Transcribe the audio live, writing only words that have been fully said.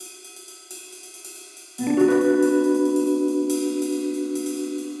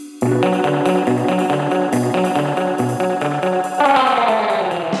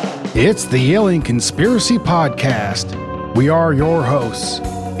It's the Alien Conspiracy Podcast. We are your hosts,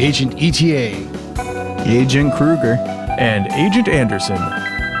 Agent ETA, Agent Kruger, and Agent Anderson.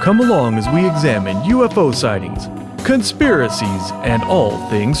 Come along as we examine UFO sightings, conspiracies, and all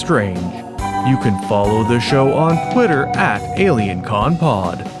things strange. You can follow the show on Twitter at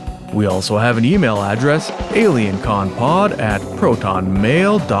AlienConPod. We also have an email address,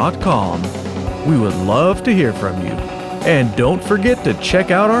 alienconpod@protonmail.com. We would love to hear from you. And don't forget to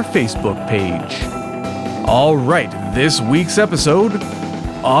check out our Facebook page. All right, this week's episode,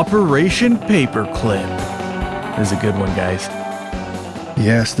 Operation Paperclip. This is a good one, guys.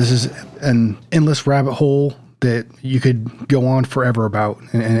 Yes, this is an endless rabbit hole that you could go on forever about.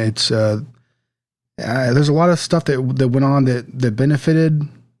 And it's, there's a lot of stuff that went on that benefited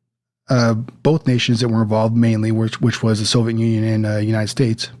both nations that were involved mainly, which was the Soviet Union and United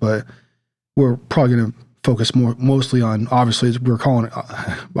States. But we're probably going to focus mostly on, obviously, we're calling it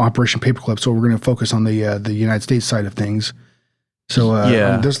Operation Paperclip, so we're going to focus on the United States side of things. So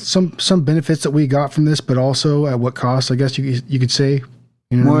there's some benefits that we got from this, but also at what cost, I guess you could say.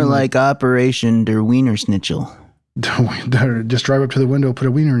 You know, more like Operation Der Wiener Schnitzel. Just drive up to the window, put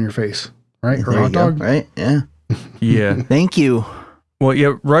a wiener in your face, right? Or a hot dog, right? Yeah. Yeah. Thank you. Well,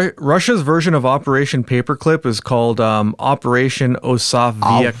 yeah. Russia's version of Operation Paperclip is called Operation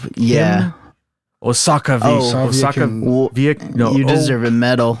Osaviekim. Yeah. Osaka Viek. No, you deserve a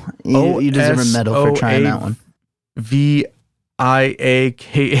medal. You deserve a medal for trying that one. Viakhim.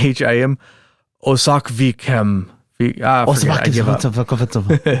 Osakvikem. I give up.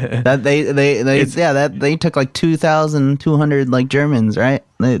 That they took like 2,200 like Germans, right?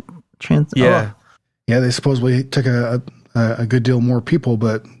 Yeah, they supposedly took a good deal more people,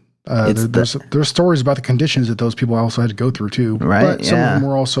 but there's stories about the conditions that those people also had to go through too. Right. But some of them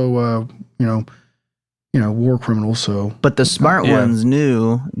were also war criminals. So, but the smart ones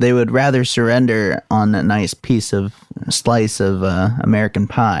knew they would rather surrender on a nice slice of American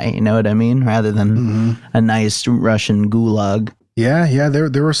pie. You know what I mean? Rather than a nice Russian gulag. Yeah.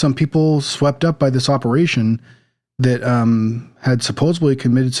 There were some people swept up by this operation that had supposedly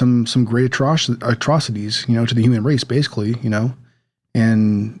committed some great atrocities, to the human race, basically,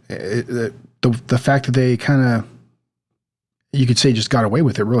 and the fact that they kind of, you could say, just got away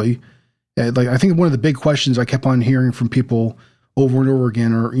with it, really. I think one of the big questions I kept on hearing from people over and over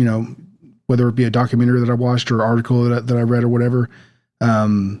again, or, whether it be a documentary that I watched or article that I read or whatever,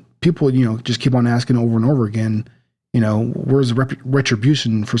 people, just keep on asking over and over again, where's the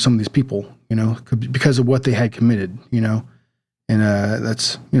retribution for some of these people, because of what they had committed, and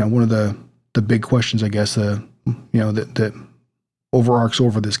that's, one of the big questions, I guess, that overarches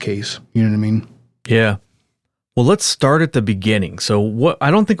over this case. You know what I mean? Yeah. Well, let's start at the beginning. So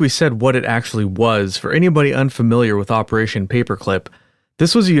I don't think we said what it actually was. For anybody unfamiliar with Operation Paperclip,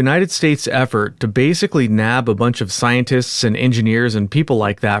 this was a United States effort to basically nab a bunch of scientists and engineers and people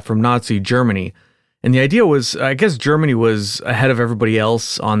like that from Nazi Germany. And the idea was, I guess Germany was ahead of everybody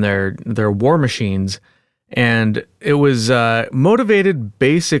else on their war machines. And it was motivated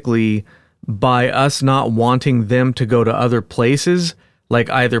basically by us not wanting them to go to other places, like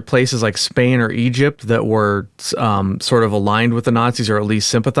either places like Spain or Egypt that were sort of aligned with the Nazis or at least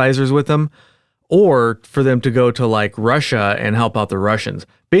sympathizers with them, or for them to go to like Russia and help out the Russians.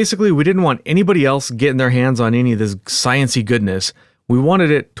 Basically, we didn't want anybody else getting their hands on any of this sciencey goodness. We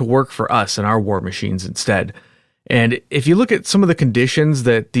wanted it to work for us and our war machines instead. And if you look at some of the conditions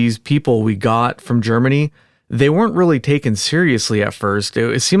that these people we got from Germany, they weren't really taken seriously at first.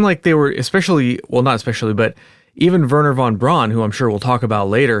 It seemed like they were but even Wernher von Braun, who I'm sure we'll talk about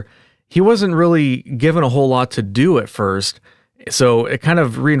later, he wasn't really given a whole lot to do at first. So it kind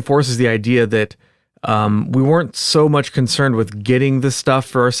of reinforces the idea that we weren't so much concerned with getting the stuff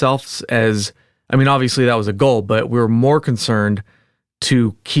for ourselves obviously that was a goal, but we were more concerned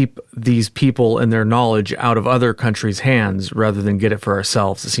to keep these people and their knowledge out of other countries' hands rather than get it for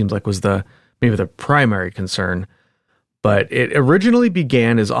ourselves. It seems like was maybe the primary concern. But it originally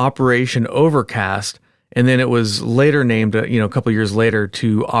began as Operation Overcast, and then it was later named, a couple years later,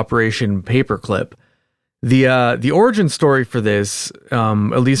 to Operation Paperclip. The origin story for this,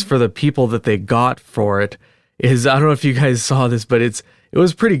 at least for the people that they got for it, is, I don't know if you guys saw this, but it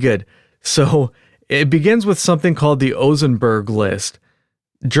was pretty good. So it begins with something called the Ozenberg List.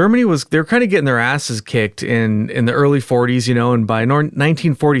 Germany they were kind of getting their asses kicked in the early 40s, and by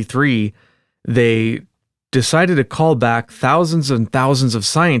 1943, they decided to call back thousands and thousands of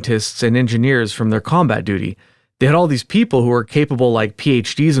scientists and engineers from their combat duty. They had all these people who were capable, like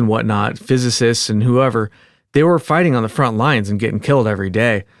PhDs and whatnot, physicists and whoever. They were fighting on the front lines and getting killed every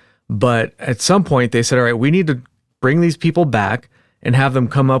day. But at some point they said, all right, we need to bring these people back and have them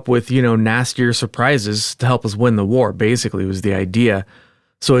come up with, you know, nastier surprises to help us win the war, basically was the idea.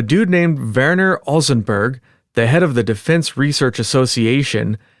 So a dude named Werner Olsenberg, the head of the Defense Research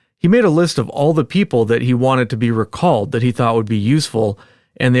Association, he made a list of all the people that he wanted to be recalled that he thought would be useful,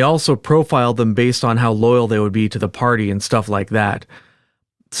 and they also profiled them based on how loyal they would be to the party and stuff like that.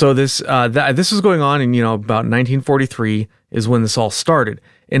 So this was going on in, you know, about 1943 is when this all started.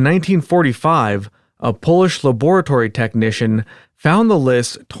 In 1945, a Polish laboratory technician found the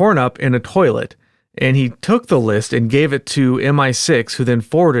list torn up in a toilet, and he took the list and gave it to MI6, who then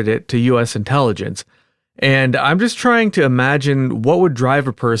forwarded it to U.S. intelligence. And I'm just trying to imagine what would drive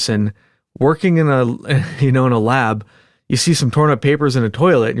a person working in a, you know, in a lab. You see some torn up papers in a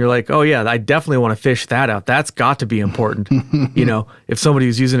toilet and you're like, oh yeah, I definitely want to fish that out. That's got to be important. You know, if somebody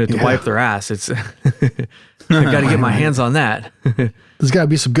was using it to wipe their ass, it's, I got to get my hands on that. There's got to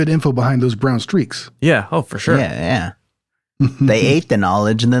be some good info behind those brown streaks. Yeah. Oh, for sure. Yeah. They ate the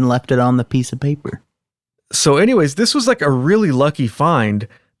knowledge and then left it on the piece of paper. So anyways, this was like a really lucky find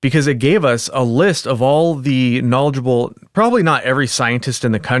because it gave us a list of all the knowledgeable, probably not every scientist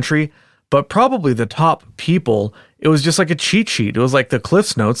in the country, but probably the top people. It was just like a cheat sheet. It was like the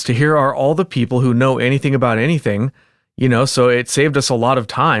Cliff's Notes to here are all the people who know anything about anything, you know, so it saved us a lot of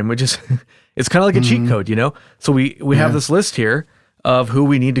time, which is, it's kind of like a cheat code, you know? So we have this list here of who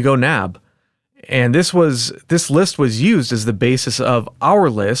we need to go nab. And this list was used as the basis of our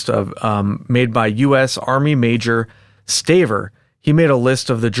list of made by U.S. Army Major Staver. He made a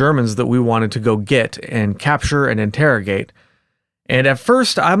list of the Germans that we wanted to go get and capture and interrogate. And at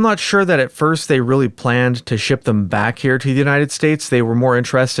first, I'm not sure that at first they really planned to ship them back here to the United States. They were more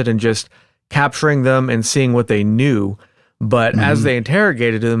interested in just capturing them and seeing what they knew. But as they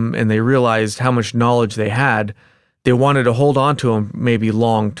interrogated them and they realized how much knowledge they had, they wanted to hold on to them maybe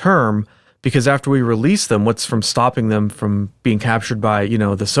long term, because after we release them, what's from stopping them from being captured by, you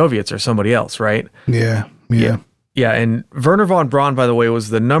know, the Soviets or somebody else, right? Yeah. Yeah, and Wernher von Braun, by the way, was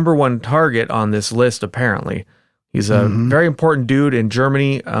the #1 target on this list, apparently. He's a very important dude in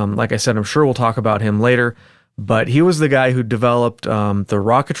Germany. Like I said, I'm sure we'll talk about him later. But he was the guy who developed the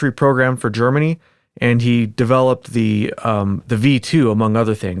rocketry program for Germany, and he developed the V2, among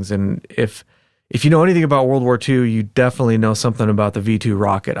other things. And if you know anything about World War II, you definitely know something about the V2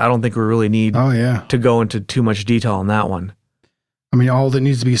 rocket. I don't think we really need to go into too much detail on that one. I mean, all that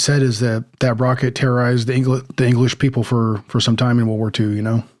needs to be said is that rocket terrorized the English people for some time in World War II, you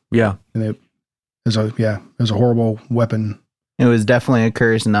know? Yeah. And it was a horrible weapon. It was definitely a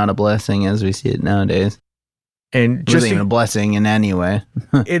curse, not a blessing as we see it nowadays. And just even a blessing in any way.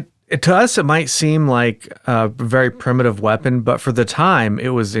 it to us, it might seem like a very primitive weapon, but for the time, it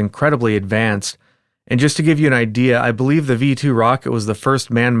was incredibly advanced. And just to give you an idea, I believe the V2 rocket was the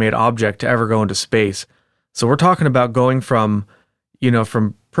first man-made object to ever go into space. So we're talking about going from, you know,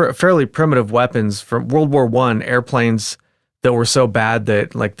 from fairly primitive weapons from World War I, airplanes that were so bad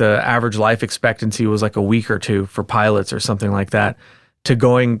that like the average life expectancy was like a week or two for pilots or something like that,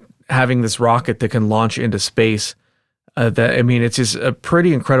 to having this rocket that can launch into space. It's just a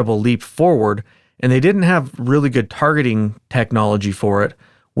pretty incredible leap forward. And they didn't have really good targeting technology for it,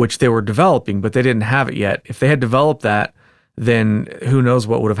 which they were developing, but they didn't have it yet. If they had developed that, then who knows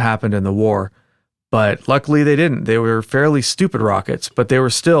what would have happened in the war. But luckily they didn't. They were fairly stupid rockets, but they were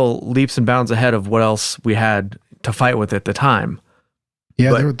still leaps and bounds ahead of what else we had to fight with at the time.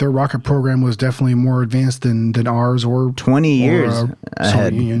 Yeah, their rocket program was definitely more advanced than ours, or 20 years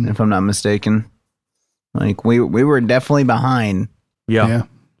ahead, if I'm not mistaken. Like we were definitely behind. Yeah.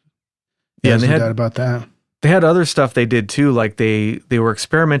 And no doubt about that. They had other stuff they did too, like they were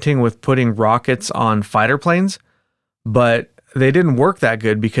experimenting with putting rockets on fighter planes, but they didn't work that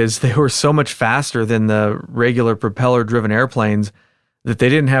good because they were so much faster than the regular propeller-driven airplanes that they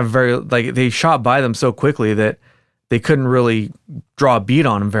didn't have they shot by them so quickly that they couldn't really draw a bead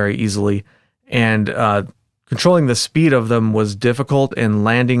on them very easily. And controlling the speed of them was difficult, and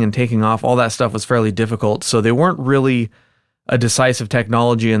landing and taking off, all that stuff was fairly difficult. So they weren't really a decisive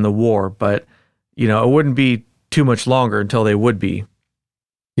technology in the war, but, you know, it wouldn't be too much longer until they would be.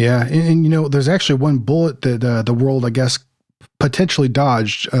 Yeah, and you know, there's actually one bullet that the world, I guess, potentially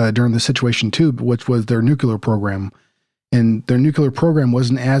dodged during the situation too, which was their nuclear program. And their nuclear program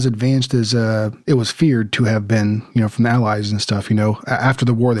wasn't as advanced as it was feared to have been, you know, from the Allies and stuff. You know, after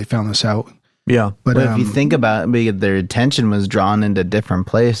the war, they found this out. Yeah. But if you think about it, their attention was drawn into different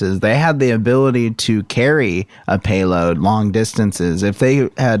places. They had the ability to carry a payload long distances. If they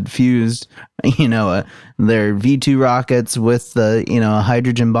had fused, you know, their V2 rockets with the, you know, a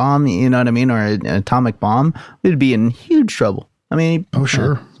hydrogen bomb, you know what I mean, or an atomic bomb, we'd be in huge trouble. I mean, oh,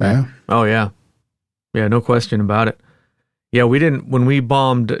 sure. Yeah. Oh, yeah. Yeah, no question about it. Yeah, we didn't, when we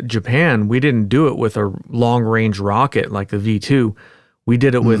bombed Japan, we didn't do it with a long range rocket like the V2. We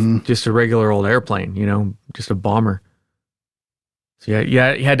did it with just a regular old airplane, just a bomber. So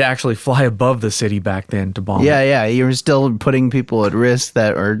yeah, you had to actually fly above the city back then to bomb it. Yeah, you were still putting people at risk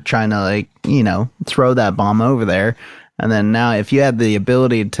that were trying to throw that bomb over there. And then now, if you had the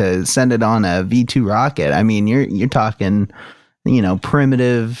ability to send it on a V2 rocket, I mean, you're talking,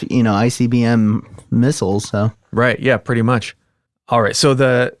 primitive, ICBM missiles. So right, yeah, pretty much. All right, so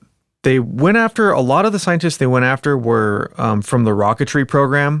they went after a lot of the scientists they went after were from the rocketry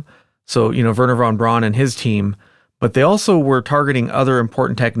program. So Wernher von Braun and his team. But they also were targeting other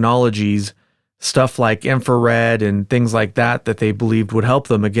important technologies, stuff like infrared and things like that they believed would help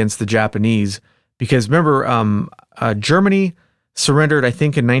them against the Japanese. Because remember, Germany surrendered, I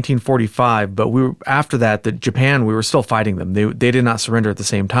think, in 1945, but after that, Japan, we were still fighting them. They did not surrender at the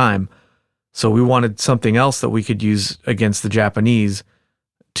same time. So we wanted something else that we could use against the Japanese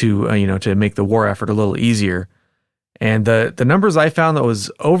to make the war effort a little easier. And the numbers I found that was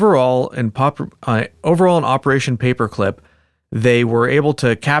overall in Operation Paperclip, they were able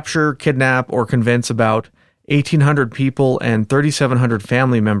to capture, kidnap, or convince about 1,800 people and 3,700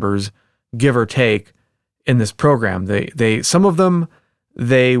 family members, give or take, in this program. They some of them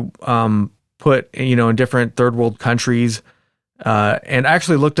they put in different third world countries, and I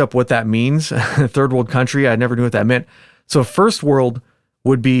actually looked up what that means. Third world country, I never knew what that meant. So first world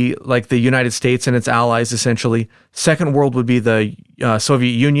would be like the United States and its allies, essentially. Second world would be the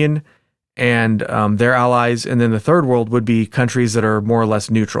Soviet Union and their allies. And then the third world would be countries that are more or less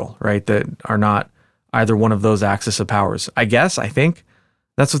neutral, right? That are not either one of those axis of powers. I think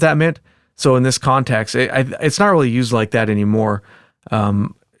that's what that meant. So in this context, it's not really used like that anymore.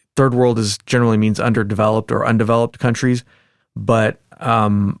 Third world generally means underdeveloped or undeveloped countries. But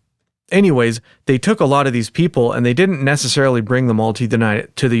anyways, they took a lot of these people and they didn't necessarily bring them all to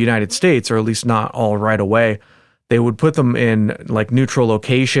the United States, or at least not all right away. They would put them in like neutral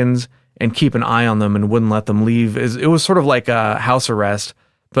locations and keep an eye on them and wouldn't let them leave. It was sort of like a house arrest,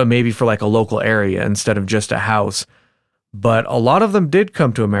 but maybe for like a local area instead of just a house. But a lot of them did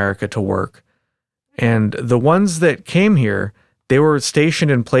come to America to work. And the ones that came here, they were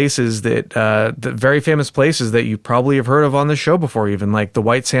stationed in places the very famous places that you probably have heard of on this show before, even like the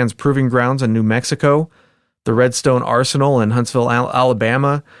White Sands Proving Grounds in New Mexico, the Redstone Arsenal in Huntsville,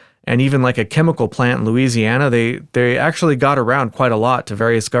 Alabama, and even like a chemical plant in Louisiana. They actually got around quite a lot to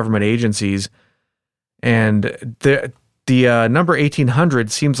various government agencies. And the number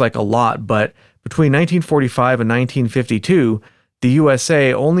 1,800 seems like a lot, but between 1945 and 1952, the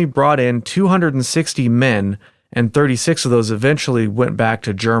USA only brought in 260 men, and 36 of those eventually went back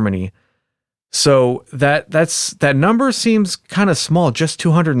to Germany. So that number seems kind of small, just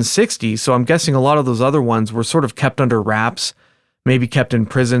 260. So I'm guessing a lot of those other ones were sort of kept under wraps, maybe kept in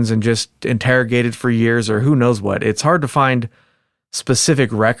prisons and just interrogated for years, or who knows what. It's hard to find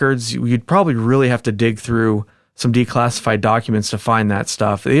specific records. You'd probably really have to dig through some declassified documents to find that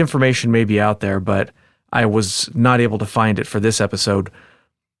stuff. The information may be out there, but I was not able to find it for this episode.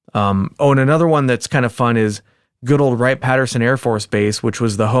 And another one that's kind of fun is good old Wright-Patterson Air Force Base, which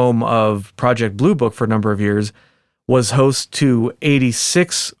was the home of Project Blue Book for a number of years, was host to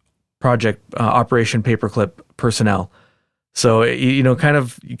 86 Project Operation Paperclip personnel. So it kind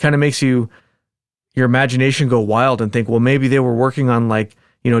of makes your imagination go wild and think, well, maybe they were working on like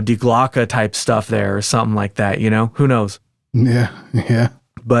Die Glocke type stuff there or something like that. Who knows? Yeah.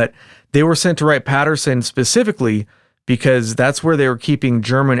 But they were sent to Wright-Patterson specifically because that's where they were keeping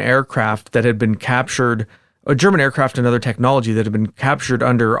German aircraft that had been captured. German aircraft and other technology that had been captured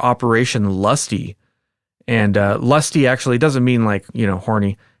under Operation Lusty. And Lusty actually doesn't mean like,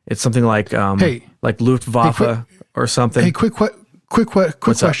 horny. It's something like like Luftwaffe or something. Hey, quick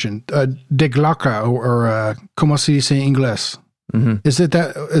question. De Glocke or como se dice en inglés? Mm-hmm. Is it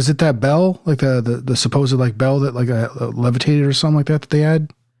that bell, like the supposed like bell that like levitated or something like that they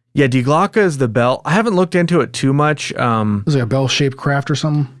had? Yeah, Die Glocke is the bell. I haven't looked into it too much. It was like a bell-shaped craft or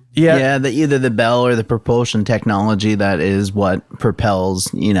something. Yeah, either the bell or the propulsion technology that is what propels,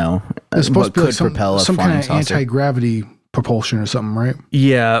 it's supposed to be like some kind of saucer. anti-gravity propulsion or something, right?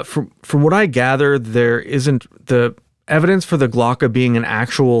 Yeah, from what I gather, there isn't the evidence for the Glocke being an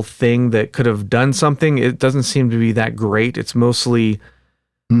actual thing that could have done something. It doesn't seem to be that great. It's mostly,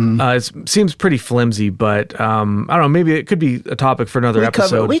 it seems pretty flimsy, but I don't know, maybe it could be a topic for another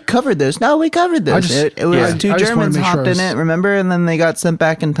episode. We covered this. No, we covered this. It was two Germans hopped in it, remember? And then they got sent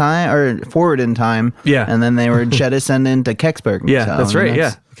back in time, or forward in time. Yeah. And then they were jettisoned into Kecksburg. Yeah, so, that's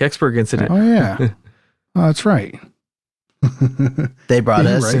right. Kecksburg incident. Oh, yeah. Oh, that's right. They brought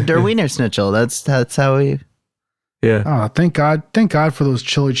us Der Wiener Schnitzel. That's how we... Yeah. Oh, thank God for those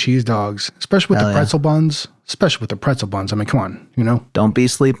chili cheese dogs, especially with Hell the yeah. pretzel buns. Especially with the pretzel buns. I mean, come on, you know. Don't be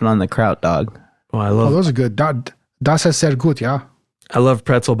sleeping on the kraut dog. Well, Oh, those are good. Das ist sehr gut, yeah. I love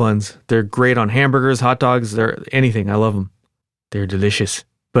pretzel buns. They're great on hamburgers, hot dogs, they're anything. I love them. They're delicious.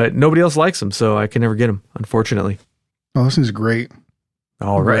 But nobody else likes them, so I can never get them, unfortunately. Oh, this is great.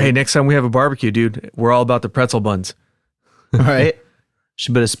 All right. Right. Hey, next time we have a barbecue, dude, we're all about the pretzel buns. All right.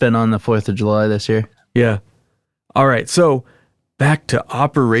 Should put a spin on the 4th of July this year. Yeah. All right. So back to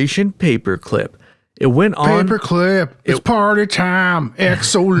Operation Paperclip. It went on. Paperclip. It's party time.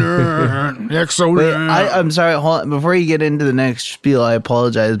 Excellent. Excellent. Wait, I'm sorry. Hold on. Before you get into the next spiel, I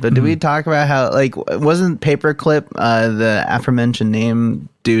apologize. But did we talk about how, like, wasn't Paperclip the aforementioned name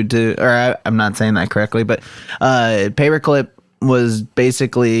due to, or I'm not saying that correctly, but Paperclip was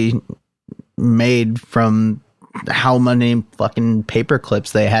basically made from how many fucking paper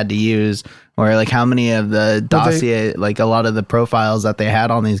clips they had to use, or like how many of the dossier, like a lot of the profiles that they had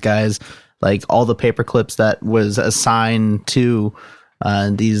on these guys, like all the paper clips that was assigned to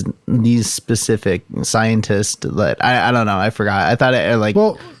these specific scientists that I don't know, I forgot. I thought it like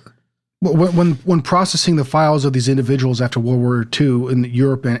Well, when processing the files of these individuals after World War II in the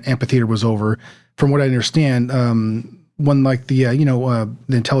Europe amphitheater was over, from what I understand, when like the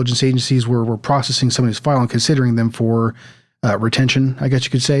intelligence agencies were processing some of these files and considering them for retention, I guess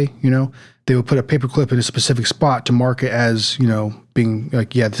you could say, they would put a paperclip in a specific spot to mark it as, being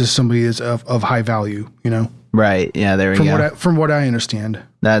like, yeah, this is somebody that's of high value, right, yeah, there we go. From what I understand.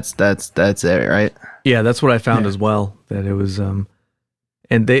 That's it, right? Yeah, that's what I found as well. That it was,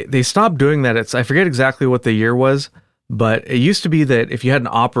 and they stopped doing that. I forget exactly what the year was, but it used to be that if you had an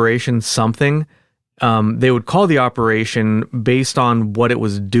operation something, they would call the operation based on what it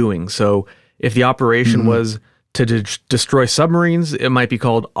was doing. So if the operation was to destroy submarines, it might be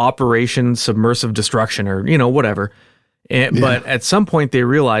called Operation Submersive Destruction, or whatever. But at some point they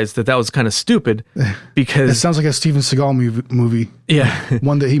realized that was kind of stupid because It sounds like a Steven Seagal movie. Yeah.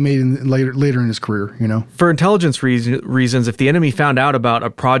 One that he made later in his career, For intelligence reasons, if the enemy found out about a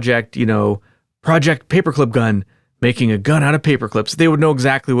project, Project Paperclip Gun, making a gun out of paper clips, they would know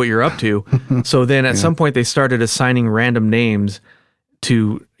exactly what you're up to. So then at some point they started assigning random names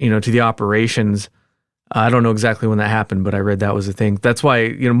to the operations. I don't know exactly when that happened, but I read that was a thing. That's why,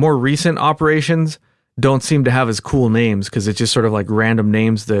 more recent operations don't seem to have as cool names, because it's just sort of like random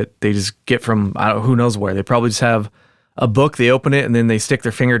names that they just get from who knows where. They probably just have a book, they open it, and then they stick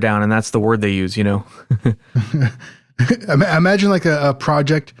their finger down, and that's the word they use, Imagine like a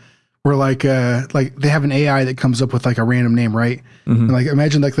project where like they have an AI that comes up with like a random name, right? And like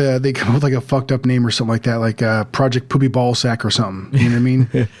imagine like they come up with like a fucked up name or something like that, like Project Poopy Ballsack or something. You know what I mean?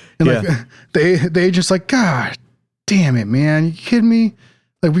 And like the agent's like, God damn it, man, you kidding me?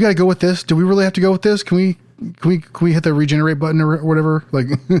 Like, we got to go with this. Do we really have to go with this? Can we hit the regenerate button or whatever? Like,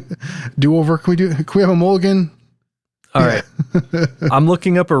 do over? Can we have a mulligan? All right. I'm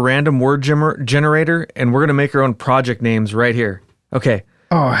looking up a random word generator, and we're gonna make our own project names right here. Okay.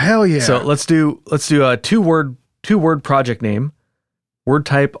 Oh, hell yeah! So let's do a two word project name. Word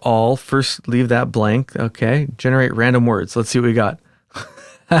type all. First, leave that blank. Okay. Generate random words. Let's see what we got.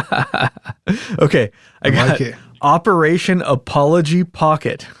 Okay. I got like it. Operation Apology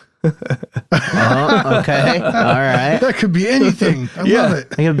Pocket. Okay, all right. That could be anything. I love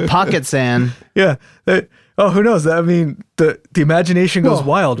it. I have pocket sand. Yeah. Who knows? I mean, the imagination goes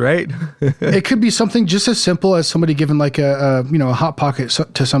wild, right? It could be something just as simple as somebody giving like a hot pocket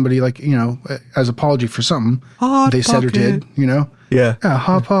to somebody, like, as apology for something they said or did, Yeah. Yeah,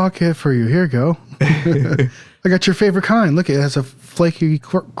 hot pocket for you. Here you go. I got your favorite kind. Look, it has a flaky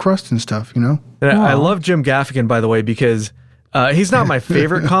crust and stuff, And I love Jim Gaffigan, by the way, because he's not my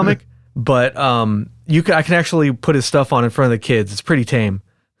favorite comic, but I can actually put his stuff on in front of the kids. It's pretty tame.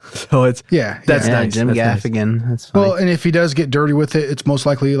 So that's nice. Jim That's Gaffigan. Nice. That's funny. Well, and if he does get dirty with it, it's most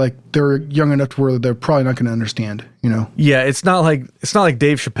likely like they're young enough to where they're probably not going to understand, Yeah, it's not like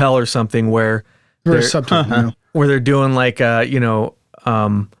Dave Chappelle or something where Very subtle, where they're doing like what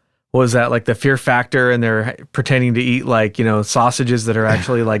was that, like the Fear Factor, and they're pretending to eat like sausages that are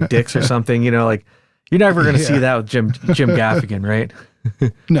actually like dicks or something. Like you're never going to see that with Jim Gaffigan, right?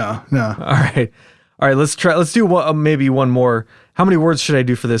 No. All right. Let's do maybe one more. How many words should I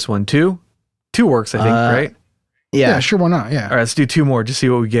do for this one? Two works, I think, right? Yeah, sure. Why not? Yeah. All right, let's do two more. Just see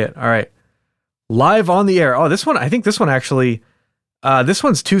what we get. All right. Live on the air. Oh, this one. I think this one actually. This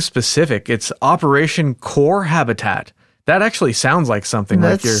one's too specific. It's Operation Core Habitat. That actually sounds like something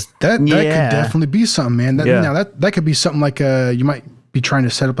like your. That could definitely be something, man. Now that could be something like you might be trying to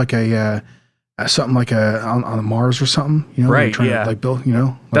set up like a something like on Mars or something. You know, Right, they're trying yeah. to like build. You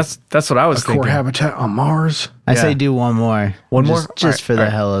know, like That's what I was a core thinking. habitat on Mars. I Yeah. say do one more. One more? Just Alright, for the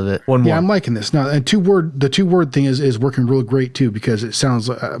hell of it. One more. Yeah, I'm liking this. Now, and the 2-word thing is working real great too because it sounds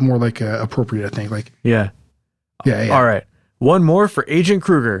more like appropriate. I think. Like, Yeah. yeah. All right. One more for Agent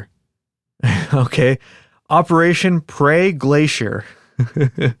Kruger. Okay. Operation Prey Glacier.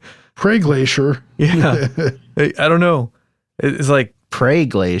 Prey Glacier. Yeah. I don't know. It's like, Prey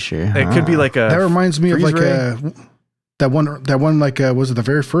Glacier. it could be like a. That reminds me of freeze like ray? that one like was it the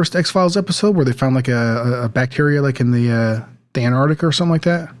very first X-Files episode where they found like a bacteria like in the Antarctica or something like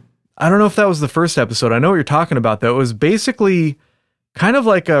that? I don't know if that was the first episode. I know what you're talking about, though. It was basically kind of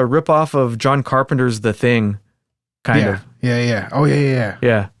like a ripoff of John Carpenter's The Thing, kind of. Yeah. Oh yeah.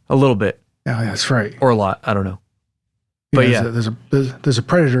 Yeah, a little bit Yeah, that's right. or a lot. I don't know. But yeah. there's a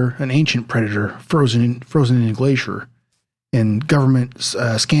predator, an ancient predator, frozen in a glacier, and government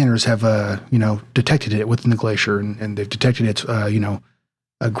scanners have detected it within the glacier, and they've detected its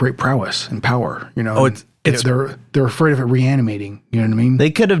a great prowess and power. You know, Oh, and it's they're afraid of it reanimating. You know what I mean?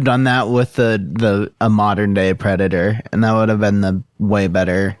 They could have done that with a modern day Predator, and that would have been the way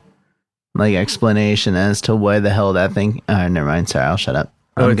better like explanation as to why the hell that thing. Never mind. Sorry, I'll shut up.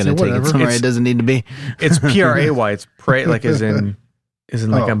 Oh, I'm it's- gonna take it whatever. somewhere It's- it doesn't need to be. it's PRAY. It's pray like as in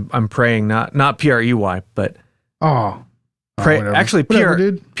like Oh. I'm praying, not PREY, but Oh, pray. whatever. Actually, Whatever,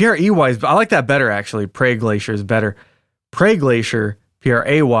 dude. PREY is. I like that better. Actually, Prey Glacier is better. Prey Glacier,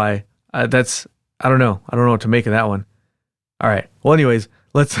 PRAY. That's I don't know what to make of that one. All right. Well, anyways,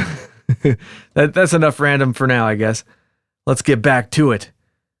 let's. That's enough random for now, I guess. Let's get back to it.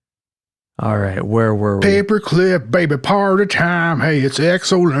 All right, where were we? Paperclip, baby, party time. Hey, it's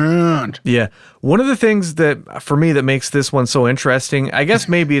excellent. Yeah. One of the things that, for me, that makes this one so interesting, I guess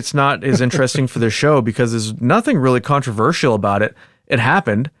maybe it's not as interesting for the show because there's nothing really controversial about it. It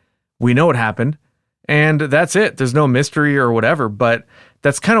happened. We know it happened. And that's it. There's no mystery or whatever. But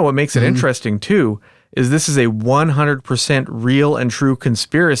that's kind of what makes it interesting, too, is this is a 100% real and true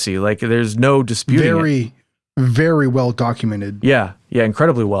conspiracy. Like, there's no disputing it. Very, very well documented. Yeah,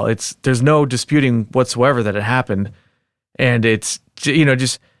 incredibly well. There's no disputing whatsoever that it happened. And it's,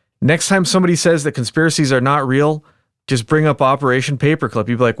 just next time somebody says that conspiracies are not real, just bring up Operation Paperclip.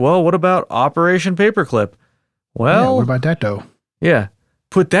 You'd be like, well, what about Operation Paperclip? Yeah, Well, what about that though? yeah,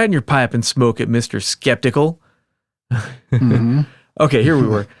 put that in your pipe and smoke it, Mr. Skeptical. Mhm. Okay, here we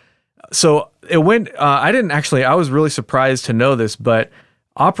were. So it went, I was really surprised to know this, but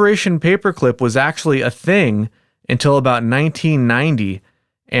Operation Paperclip was actually a thing until about 1990.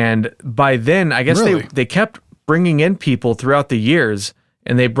 And by then, I guess Really? they kept bringing in people throughout the years,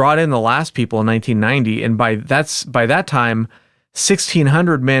 and they brought in the last people in 1990. And by that time,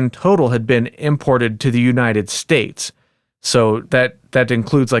 1,600 men total had been imported to the United States. So that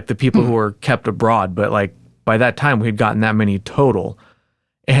includes like the people who were kept abroad, but like by that time we had gotten that many total.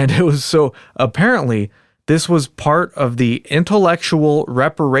 And it was so apparently this was part of the intellectual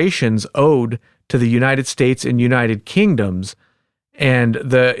reparations owed to the United States and United Kingdoms. And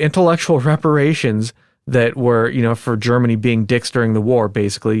the intellectual reparations that were, for Germany being dicks during the war,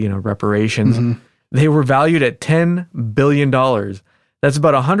 basically, reparations, they were valued at $10 billion. That's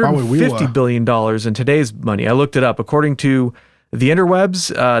about $150 billion in today's money. I looked it up. According to the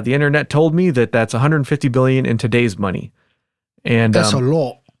interwebs, the internet told me that that's $150 billion in today's money. And That's a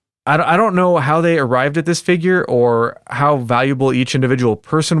lot. I don't know how they arrived at this figure or how valuable each individual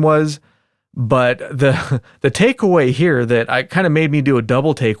person was, but the takeaway here that I kind of made me do a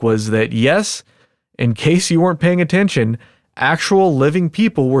double take was that yes, in case you weren't paying attention, actual living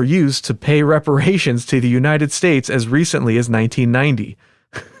people were used to pay reparations to the United States as recently as 1990.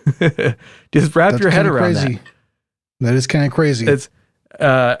 Just wrap That's your head kinda around crazy. That is kind of crazy. that.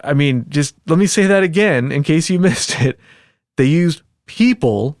 It's just let me say that again in case you missed it. They used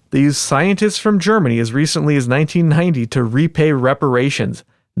scientists from Germany as recently as 1990 to repay reparations.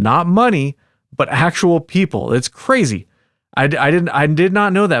 Not money, but actual people. It's crazy. I did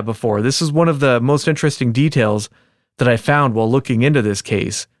not know that before. This is one of the most interesting details that I found while looking into this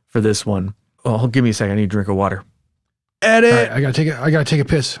case for this one. Oh, give me a second. I need a drink of water. Edit. All right, I gotta take a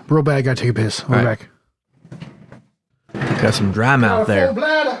piss. Real bad. I gotta take a piss. I'll be right. back. Got some dry mouth there.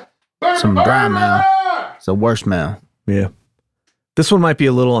 Some dry mouth. It's the worst mouth. Yeah. This one might be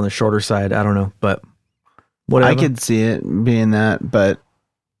a little on the shorter side. I don't know, but whatever. I could see it being that, but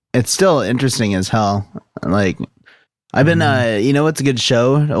it's still interesting as hell. Like, I've been, what's a good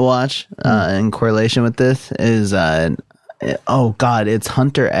show to watch in correlation with this is, oh God, it's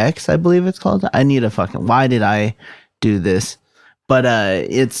Hunter X, I believe it's called. I need a why did I do this? but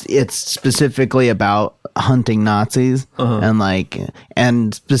it's specifically about hunting Nazis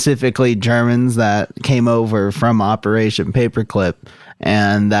and specifically Germans that came over from Operation Paperclip,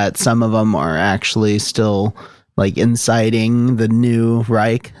 and that some of them are actually still like inciting the new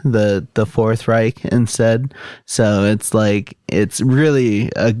Reich, the Fourth Reich instead. So it's like, it's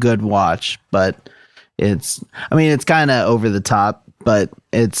really a good watch, but it's kind of over the top, but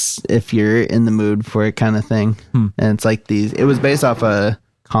it's, if you're in the mood for it kind of thing. And it's like it was based off a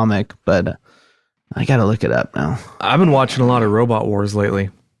comic, but I gotta look it up now. I've been watching a lot of Robot Wars lately.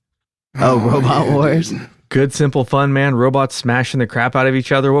 Oh, Robot Wars. Good, simple fun, man. Robots smashing the crap out of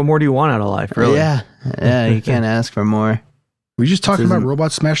each other. What more do you want out of life, really? Yeah, you can't ask for more. Were you just talking about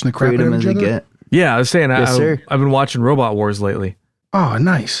robots smashing the crap out of each other? Yeah, I was saying, Yes, sir. I've been watching Robot Wars lately. Oh,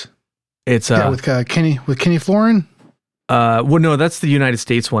 nice. It's with Kenny Florin. Well, no, that's the United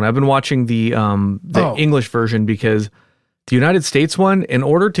States one. I've been watching the English version because the United States one, in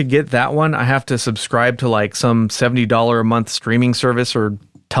order to get that one, I have to subscribe to like some $70 a month streaming service or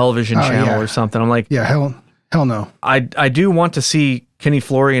television channel or something. I'm like, yeah, hell no. I do want to see Kenny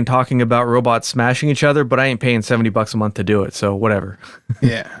Florian talking about robots smashing each other, but I ain't paying $70 a month to do it. So whatever.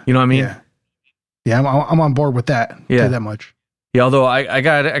 Yeah. You know what I mean? Yeah, I'm on board with that. Yeah. Tell you that much. Yeah, although I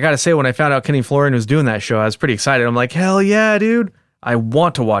gotta say, when I found out Kenny Florian was doing that show, I was pretty excited. I'm like, hell yeah, dude. I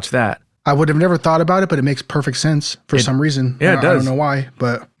want to watch that. I would have never thought about it, but it makes perfect sense for some reason. Yeah, it does. I don't know why,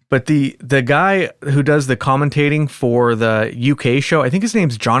 but the guy who does the commentating for the UK show, I think his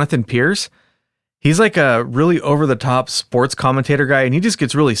name's Jonathan Pierce. He's like a really over-the-top sports commentator guy, and he just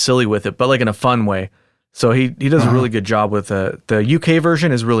gets really silly with it, but like in a fun way. So he does a really good job with the UK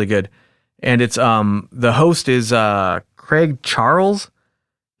version is really good. And it's the host is Craig Charles.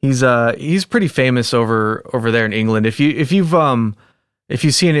 He's pretty famous over there in England. If you've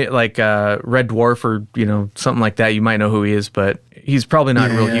seen it like Red Dwarf or something like that, you might know who he is, but he's probably not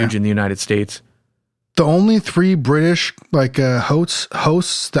real huge in the United States. The only 3 British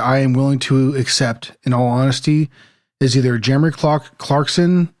hosts that I am willing to accept, in all honesty, is either Jeremy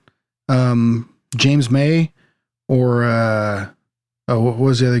Clarkson, James May, or what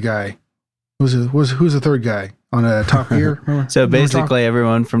was the other guy? Who's the third guy on Top Gear? So basically,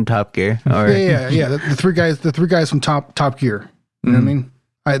 everyone from Top Gear. Or yeah. The three guys from Top Gear. You know what I mean?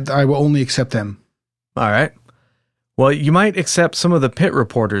 I will only accept them. All right. Well, you might accept some of the pit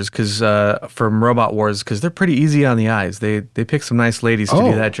reporters because from Robot Wars, because they're pretty easy on the eyes. They pick some nice ladies to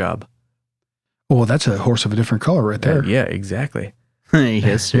do that job. Well, that's a horse of a different color right there. Yeah, exactly.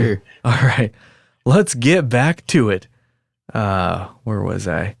 Yes, sir. All right. Let's get back to it. Where was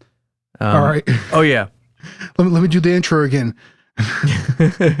I? All right. Oh, yeah. Let me do the intro again.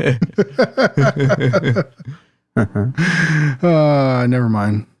 Never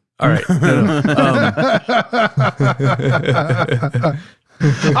mind. All right.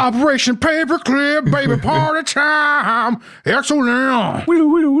 Operation Paperclip, baby, party time. Excellent. I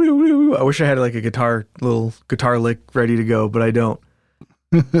wish I had like a little guitar lick ready to go, but I don't.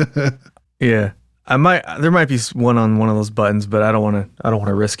 Yeah. There might be one on one of those buttons, but I don't want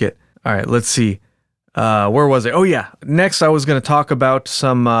to risk it. All right, let's see. Where was I? Oh yeah. Next I was going to talk about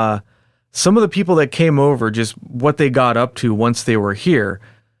some of the people that came over, just what they got up to once they were here.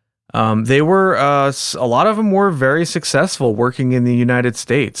 They were a lot of them were very successful working in the United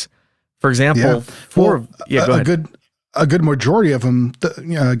States. For example, go ahead. A good majority of them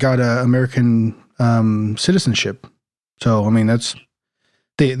got American citizenship. So I mean,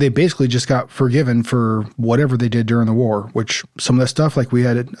 they basically just got forgiven for whatever they did during the war. Which some of that stuff, like we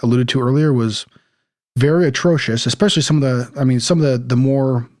had alluded to earlier, was very atrocious. Especially some of the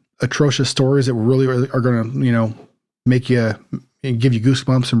more atrocious stories that really are going to make you. Give you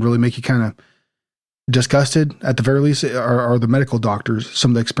goosebumps and really make you kind of disgusted at the very least are the medical doctors, some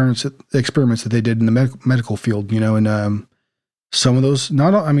of the experiments that they did in the medical field, and some of those, some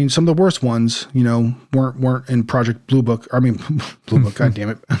of the worst ones, weren't in Project Blue Book. I mean, Blue Book, God damn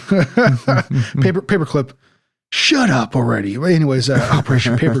it. Paperclip. Shut up already. Anyways,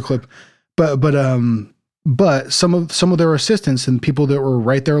 Operation Paperclip. But some of their assistants and people that were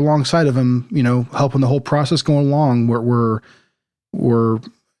right there alongside of them, helping the whole process going along were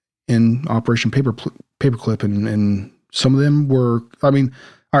in Operation Paperclip, and some of them were. I mean,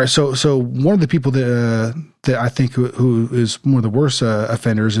 all right. So one of the people that I think who is one of the worst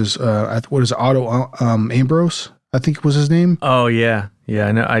offenders is what is it, Otto Ambrose? I think was his name. Oh yeah.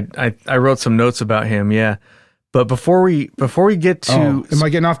 I know. I wrote some notes about him. Yeah. But before we get to, am I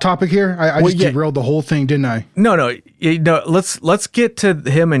getting off topic here? I just derailed the whole thing, didn't I? No. Let's get to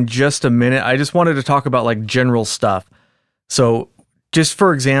him in just a minute. I just wanted to talk about like general stuff. So, just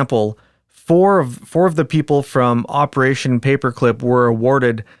for example, four of the people from Operation Paperclip were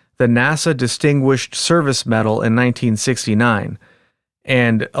awarded the NASA Distinguished Service Medal in 1969.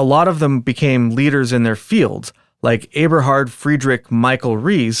 And a lot of them became leaders in their fields, like Eberhard Friedrich Michael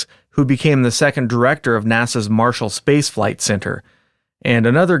Rees, who became the second director of NASA's Marshall Space Flight Center. And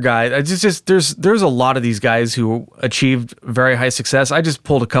another guy, there's a lot of these guys who achieved very high success. I just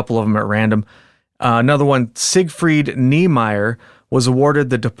pulled a couple of them at random. Another one, Siegfried Niemeyer, was awarded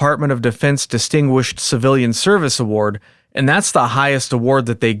the Department of Defense Distinguished Civilian Service Award, and that's the highest award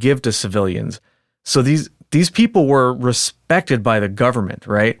that they give to civilians. So these people were respected by the government,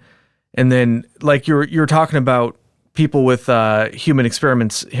 right? And then, like you're talking about people with human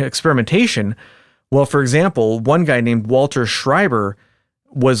experimentation. Well, for example, one guy named Walter Schreiber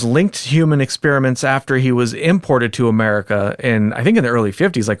was linked to human experiments after he was imported to America, and I think in the early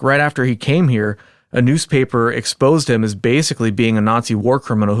 50s, like right after he came here, a newspaper exposed him as basically being a Nazi war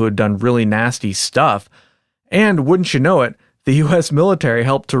criminal who had done really nasty stuff. And wouldn't you know it, the U.S. military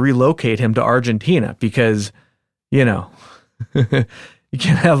helped to relocate him to Argentina because, you can't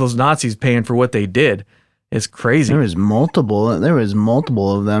have those Nazis paying for what they did. It's crazy. There was multiple of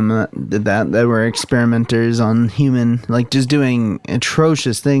them that did that were experimenters on human, like just doing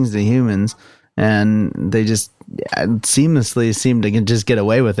atrocious things to humans, and they just seamlessly seemed to just get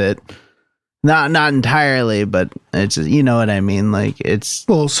away with it. Not entirely, but it's just, you know what I mean. Like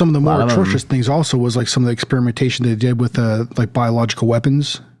some of the more atrocious things also was like some of the experimentation they did with like biological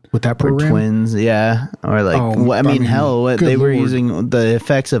weapons with that program. Or twins, yeah, or like hell, they were using the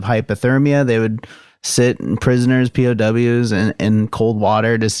effects of hypothermia. They would sit in prisoners, POWs, in cold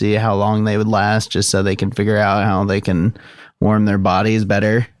water to see how long they would last, just so they can figure out how they can warm their bodies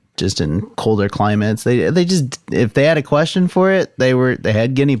better, just in colder climates. They just, if they had a question for it, they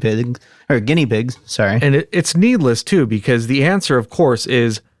had guinea pigs. Sorry, and it's needless too, because the answer, of course,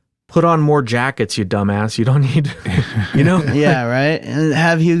 is put on more jackets, you dumbass. You don't need, Yeah, right. And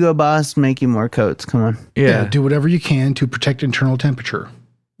have Hugo Boss make you more coats. Come on. Yeah, do whatever you can to protect internal temperature.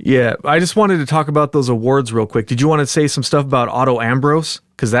 Yeah, I just wanted to talk about those awards real quick. Did you want to say some stuff about Otto Ambrose?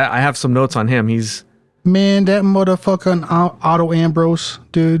 Because I have some notes on him. Man, that motherfucking Otto Ambrose,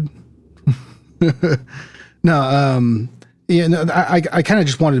 dude. No, I kind of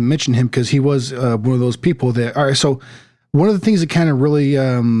just wanted to mention him because he was one of those people that. All right, so one of the things that kind of really,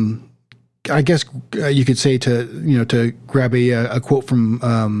 I guess you could say to grab a quote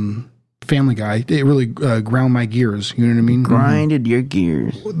from Family Guy, it really ground my gears. You know what I mean? Grinded your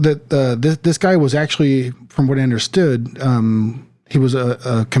gears. This guy was actually, from what I understood, he was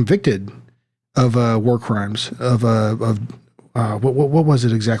convicted of war crimes of what was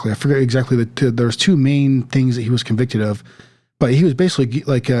it exactly? I forget exactly. There's two main things that he was convicted of, but he was basically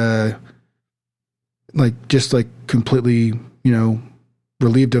just completely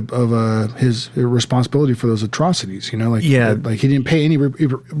relieved of his responsibility for those atrocities, like he didn't pay any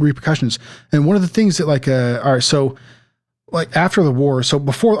repercussions. And one of the things that all right, so after the war,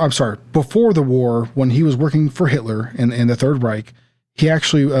 before the war, when he was working for Hitler and the Third Reich, he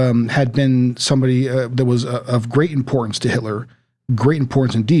actually had been somebody that was of great importance to Hitler, great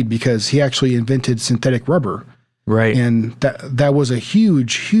importance indeed, because he actually invented synthetic rubber. Right. And that was a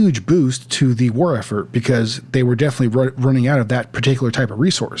huge boost to the war effort because they were definitely running out of that particular type of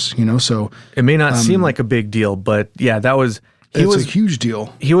resource, so it may not seem like a big deal, but yeah, it's a huge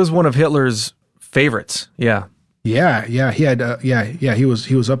deal. He was one of Hitler's favorites. Yeah. Yeah. He had, he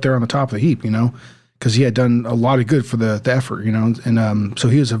was up there on the top of the heap, because he had done a lot of good for the effort, and so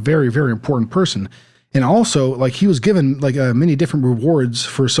he was a very, very important person. And also, he was given many different rewards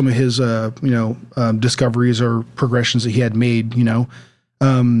for some of his, discoveries or progressions that he had made.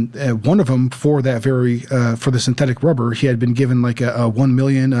 One of them for that for the synthetic rubber, he had been given a 1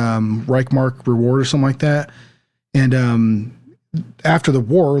 million Reichmark reward or something like that. And after the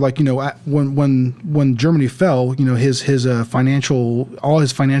war, when Germany fell, his financial, all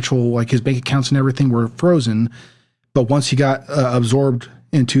his financial, his bank accounts and everything were frozen. But once he got absorbed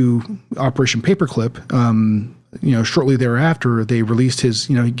into Operation Paperclip, shortly thereafter, they released his,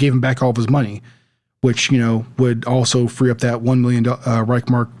 he gave him back all of his money, which, would also free up that 1 million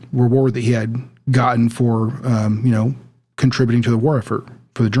Reichmark reward that he had gotten for, contributing to the war effort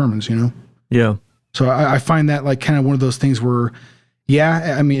for the Germans, Yeah. So I find that kind of one of those things where,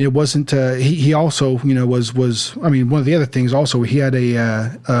 it wasn't, he also, was one of the other things also, he had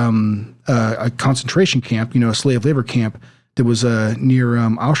a concentration camp, a slave labor camp that was near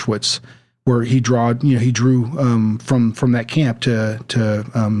Auschwitz, where he drew from that camp to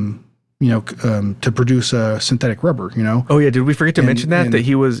produce synthetic rubber. Oh yeah, did we forget to mention that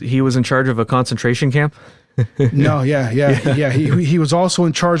he was in charge of a concentration camp? No, yeah. He was also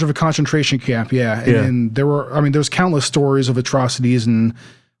in charge of a concentration camp. Yeah, and there's countless stories of atrocities and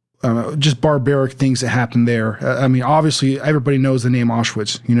just barbaric things that happened there. Obviously, everybody knows the name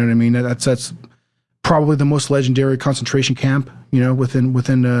Auschwitz. You know what I mean? That's probably the most legendary concentration camp. Within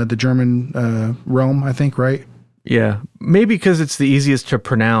the German realm, I think. Right? Yeah, maybe because it's the easiest to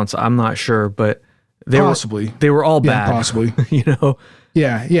pronounce. I'm not sure, but they were all bad. Possibly. Yeah.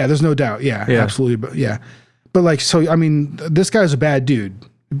 There's no doubt. Yeah, absolutely. But this guy's a bad dude,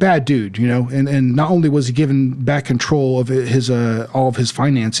 and not only was he given back control of his all of his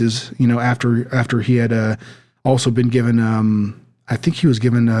finances, after he had also been given, I think he was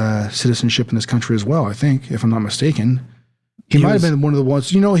given citizenship in this country as well. I think, if I'm not mistaken, he might have been one of the ones.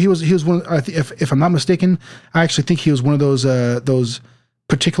 He was one. If I'm not mistaken, I actually think he was one of those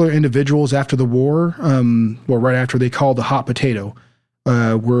particular individuals after the war, right after they called the hot potato.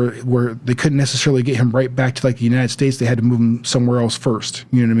 Where they couldn't necessarily get him right back to the United States. They had to move him somewhere else first.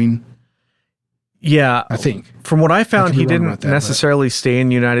 You know what I mean? Yeah, I think from what I found, he didn't necessarily stay in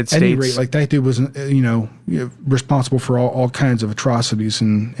the United States. At any rate, that dude was responsible for all kinds of atrocities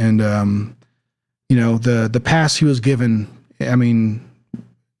and the past he was given. I don't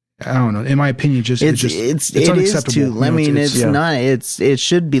know. In my opinion, it's unacceptable. It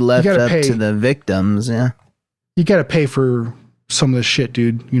should be left up to the victims. Yeah, you got to pay for some of this shit,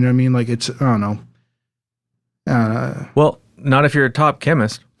 dude. You know what I mean? I don't know. Well, not if you're a top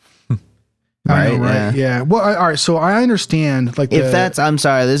chemist. Right? Yeah. Well, all right. So I understand. I'm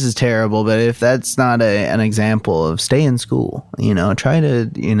sorry, this is terrible, but if that's not an example of stay in school, try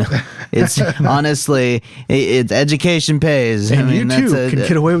to, it's honestly, it's education pays. And you too can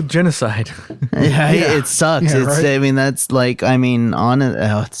get away with genocide. It sucks. It's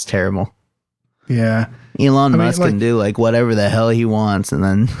terrible. Yeah. Elon Musk can do whatever the hell he wants, and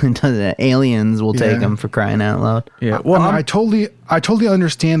then the aliens will take him, for crying out loud. Yeah, well, I totally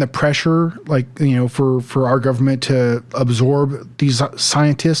understand the pressure, for our government to absorb these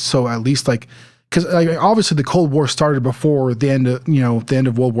scientists. So at least because obviously the Cold War started before the end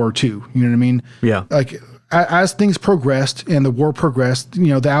of World War II. You know what I mean? Yeah. As things progressed and the war progressed,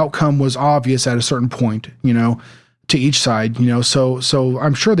 the outcome was obvious at a certain point. To each side, so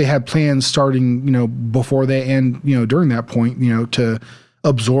I'm sure they had plans starting, before they and during that point, to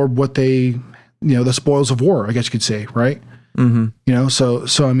absorb what they, the spoils of war, I guess you could say, right? Mm-hmm. So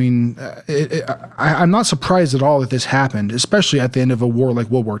I'm not surprised at all that this happened, especially at the end of a war like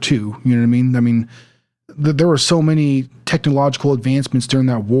World War II. You know what I mean? There were so many technological advancements during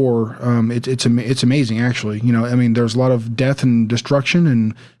that war. It's amazing, actually. There's a lot of death and destruction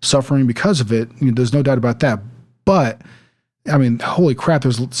and suffering because of it. There's no doubt about that. But holy crap!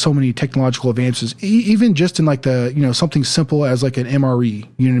 There's so many technological advances, even just in something simple as an MRE.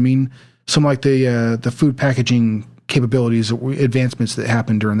 You know what I mean? Some the food packaging capabilities, advancements that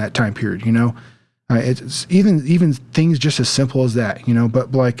happened during that time period. It's even things just as simple as that.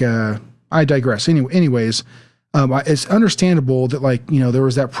 But I digress. Anyways, it's understandable that there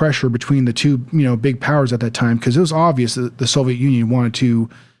was that pressure between the two big powers at that time, because it was obvious that the Soviet Union wanted to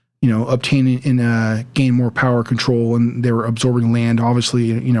obtain and gain more power control, and they were absorbing land.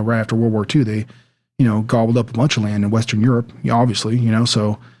 Obviously, right after World War II, they, gobbled up a bunch of land in Western Europe, obviously,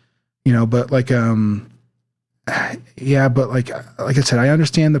 so, but like I said, I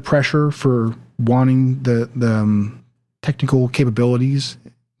understand the pressure for wanting the technical capabilities,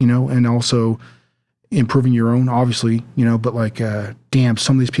 and also improving your own, obviously, but damn,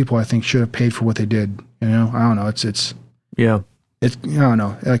 some of these people I think should have paid for what they did, I don't know. Yeah. It's, I don't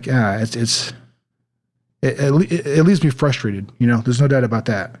know, it leaves me frustrated. There's no doubt about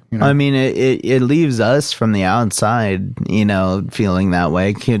that. It leaves us from the outside, feeling that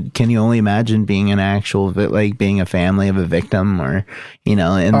way. Can you only imagine being an actual, being a family of a victim, or,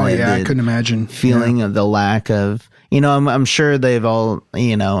 I couldn't imagine feeling of the lack of, I'm sure they've all,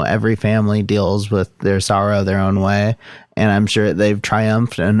 every family deals with their sorrow their own way. And I'm sure they've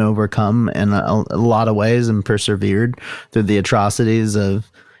triumphed and overcome in a lot of ways and persevered through the atrocities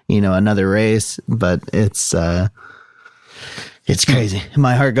of, another race. But it's crazy.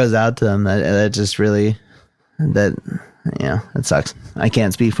 My heart goes out to them. That just really, it sucks. I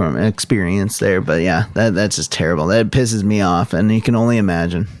can't speak from experience there, but that's just terrible. That pisses me off, and you can only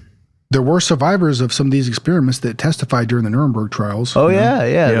imagine. There were survivors of some of these experiments that testified during the Nuremberg trials. Oh yeah.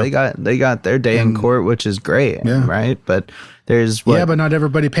 They got their day in court, which is great, right? But there's but not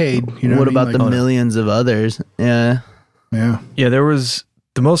everybody paid. What about the millions of others? Yeah. There was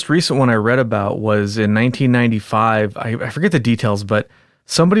the most recent one I read about was in 1995. I forget the details, but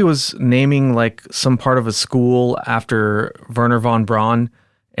somebody was naming some part of a school after Wernher von Braun,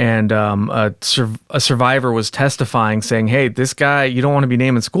 and a survivor was testifying, saying, "Hey, this guy, you don't want to be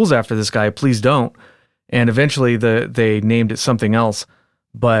naming schools after this guy. Please don't." And eventually, they named it something else.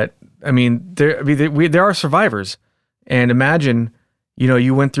 But I mean, there are survivors, and imagine,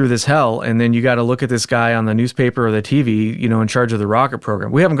 you went through this hell, and then you got to look at this guy on the newspaper or the TV, in charge of the rocket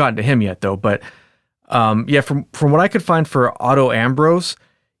program. We haven't gotten to him yet, though. But from what I could find for Otto Ambros,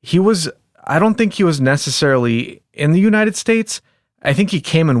 I don't think he was necessarily in the United States. I think he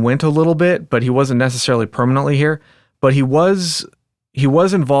came and went a little bit, but he wasn't necessarily permanently here. But he was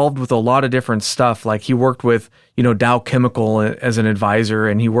involved with a lot of different stuff. Like he worked with, Dow Chemical as an advisor,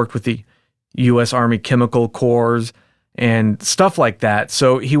 and he worked with the U.S. Army Chemical Corps and stuff like that.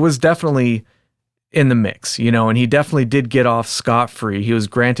 So he was definitely in the mix, and he definitely did get off scot-free. He was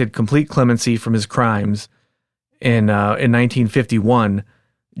granted complete clemency from his crimes in 1951,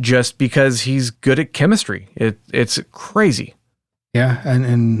 just because he's good at chemistry. It's crazy. Yeah,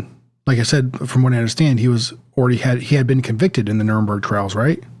 and like I said, from what I understand, he had been convicted in the Nuremberg trials,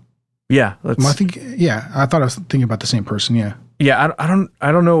 right? Yeah, I thought I was thinking about the same person. Yeah. Yeah, I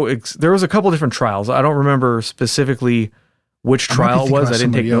don't know. There was a couple different trials. I don't remember specifically which trial it was. I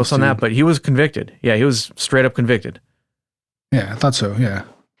didn't take notes on that, but he was convicted. Yeah, he was straight up convicted. Yeah, I thought so. Yeah.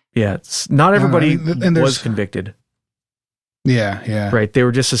 Yeah, not everybody was convicted. Yeah. Right, they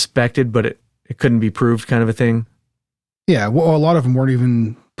were just suspected, but it couldn't be proved, kind of a thing. Yeah, well, a lot of them weren't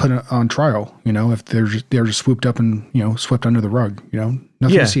even put on trial. If they're just swooped up and swept under the rug. Nothing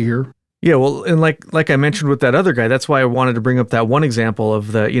to see here. Yeah, well, and like I mentioned with that other guy, that's why I wanted to bring up that one example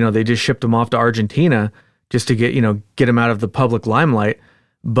of they just shipped him off to Argentina just to get him out of the public limelight.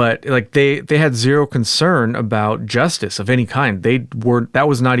 But like they had zero concern about justice of any kind. That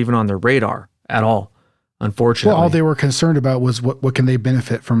was not even on their radar at all, unfortunately. Well, all they were concerned about was what can they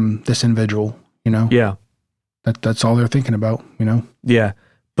benefit from this individual, Yeah. That's all they're thinking about, Yeah.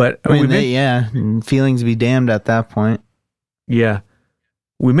 But feelings be damned at that point. Yeah.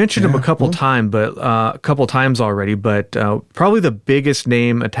 We mentioned him a couple times already, but probably the biggest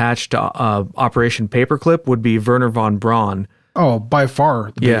name attached to Operation Paperclip would be Wernher von Braun. Oh, by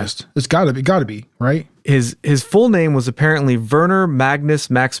far the biggest. It's got to be, right? His full name was apparently Werner Magnus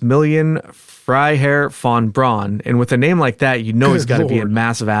Maximilian Freiherr von Braun, and with a name like that, he's got to be a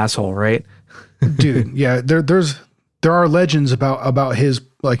massive asshole, right? Dude, yeah. There are legends about his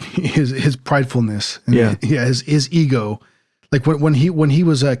pridefulness. And his ego. Like when he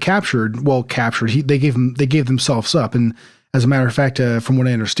was captured, they gave themselves up, and as a matter of fact, from what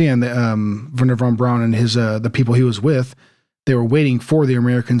I understand, Wernher von Braun and his the people he was with, they were waiting for the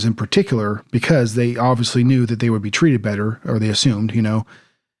Americans in particular because they obviously knew that they would be treated better, or they assumed, and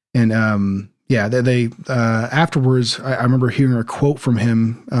they afterwards, I remember hearing a quote from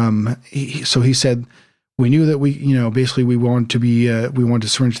him. He said, "We knew that we wanted to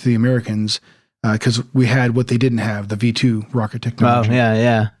surrender to the Americans." Because we had what they didn't have, the V2 rocket technology. Oh,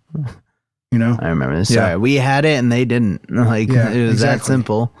 yeah. I remember this. Sorry, we had it and they didn't. It was that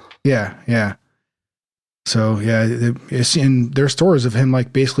simple. Yeah. So, it's in their stories of him,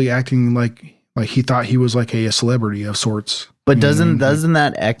 basically acting like he thought he was like a celebrity of sorts. But doesn't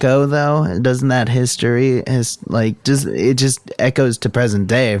that echo though? Doesn't that history just echoes to present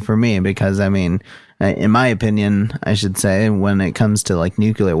day for me? Because I mean, in my opinion, I should say, when it comes to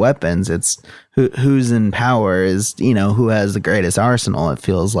nuclear weapons, it's who's in power is who has the greatest arsenal. It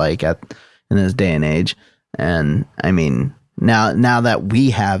feels like in this day and age, and I mean now that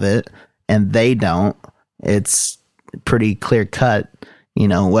we have it and they don't, it's pretty clear cut.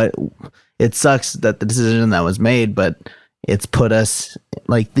 What it sucks that the decision that was made, but it's put us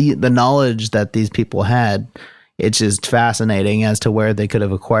the knowledge that these people had. It's just fascinating as to where they could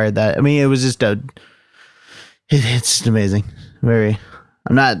have acquired that. I mean, it was just it's just amazing. Very.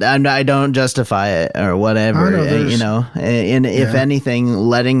 I don't justify it or whatever, and if anything,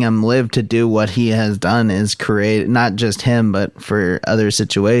 letting him live to do what he has done is create not just him, but for other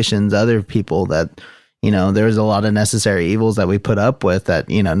situations, other people that, there's a lot of necessary evils that we put up with that,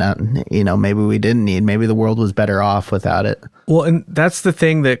 maybe we didn't need, maybe the world was better off without it. Well, and that's the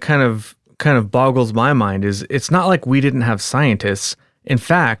thing that kind of boggles my mind is it's not like we didn't have scientists. In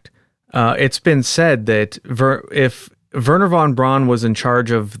fact, it's been said that if Wernher von Braun was in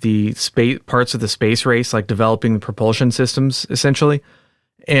charge of the parts of the space race, like developing the propulsion systems, essentially,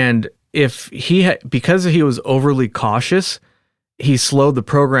 and if because he was overly cautious, he slowed the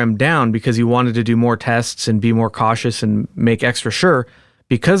program down because he wanted to do more tests and be more cautious and make extra sure.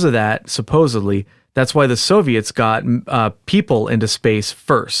 Because of that, supposedly, that's why the Soviets got people into space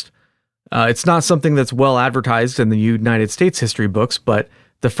first. It's not something that's well advertised in the United States history books, but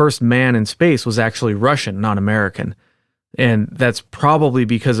the first man in space was actually Russian, not American. And that's probably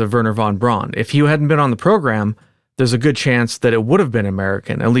because of Wernher von Braun. If he hadn't been on the program, there's a good chance that it would have been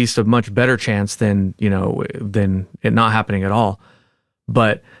American, at least a much better chance than it not happening at all.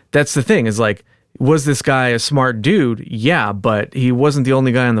 But that's the thing, is like, was this guy a smart dude? Yeah, but he wasn't the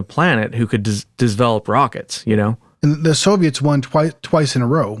only guy on the planet who could develop rockets, you know? And the Soviets won twice in a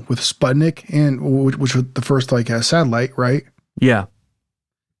row with Sputnik, and which was the first satellite, right? Yeah.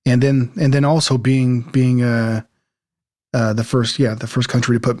 And then also being the first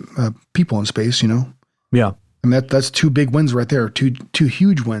country to put people in space, you know? Yeah. And that's two big wins right there, two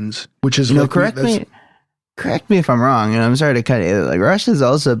huge wins, which is correct me if I'm wrong, and I'm sorry to cut it. Like, Russia's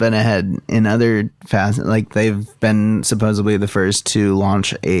also been ahead in other facets. Like, they've been supposedly the first to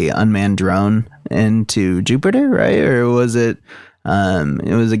launch a unmanned drone into Jupiter, right? Or was it?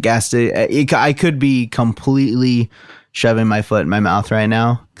 It was a gas station. I could be completely shoving my foot in my mouth right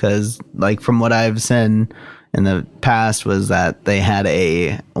now, because, like, from what I've seen in the past, was that they had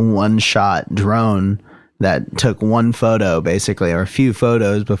a one-shot drone that took one photo, basically, or a few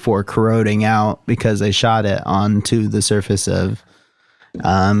photos before corroding out because they shot it onto the surface of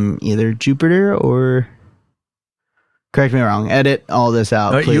either Jupiter or... Correct me wrong. Edit all this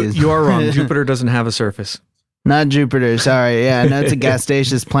out, please. You are wrong. Jupiter doesn't have a surface. Not Jupiter, sorry. Yeah, no, it's a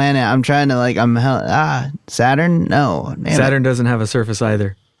gaseous planet. I'm trying to, Saturn? No. Saturn doesn't have a surface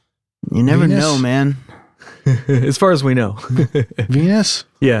either. You never Venus? know, man. As far as we know. Venus?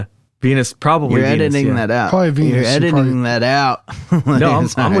 Yeah. Venus, probably You're Venus, editing yeah. that out. Probably Venus. You're editing that out. No,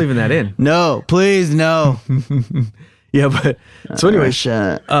 I'm leaving that in. No, please, no. Yeah, but so anyway,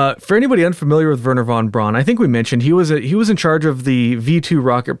 for anybody unfamiliar with Wernher von Braun, I think we mentioned he was in charge of the V2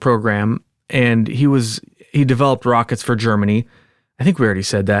 rocket program, and he developed rockets for Germany. I think we already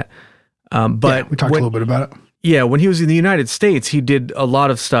said that. But yeah, we talked a little bit about it. Yeah, when he was in the United States, he did a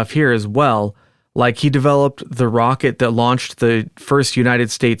lot of stuff here as well. Like, he developed the rocket that launched the first United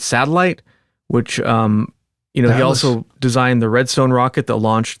States satellite, which, he also designed the Redstone rocket that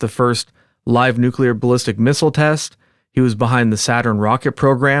launched the first live nuclear ballistic missile test. He was behind the Saturn rocket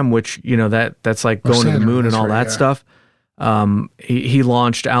program, which, that's like going to the moon and all that stuff. He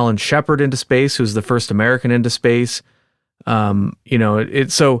launched Alan Shepard into space, who's the first American into space. It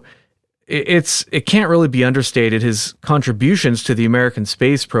can't really be understated, his contributions to the American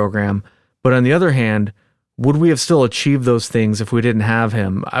space program. But on the other hand, would we have still achieved those things if we didn't have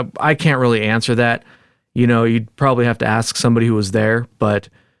him? I can't really answer that. You'd probably have to ask somebody who was there, but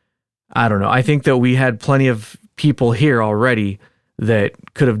I don't know. I think that we had plenty of people here already that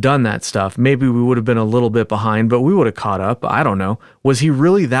could have done that stuff. Maybe we would have been a little bit behind, but we would have caught up. I don't know. Was he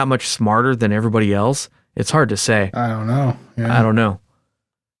really that much smarter than everybody else? It's hard to say. I don't know. Yeah. I don't know.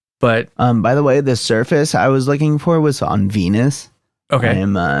 But by the way, the surface I was looking for was on Venus. Okay.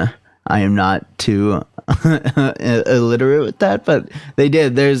 I am not too illiterate with that, but they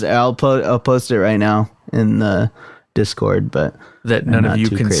did. I'll post it right now in the Discord, but that none of you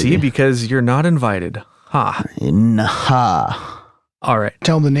can see because you're not invited. Ha. All right.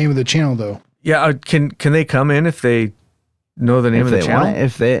 Tell them the name of the channel, though. Yeah. Can they come in if they know the name of the channel?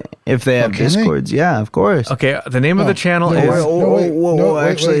 If they have Discords, yeah, of course. Okay. The name of the channel is.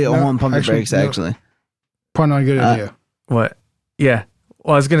 Actually, I want pump the brakes. Actually, probably not a good idea. What? Yeah.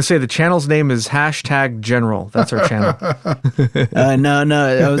 Well, I was going to say the channel's name is #General. That's our channel. No.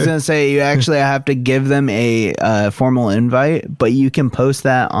 I was going to say you actually have to give them a formal invite, but you can post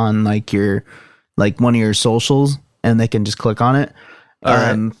that on one of your socials, and they can just click on it. Fact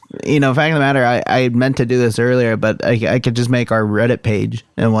of the matter, I meant to do this earlier, but I could just make our Reddit page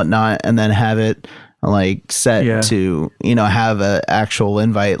and whatnot, and then have it set to have a actual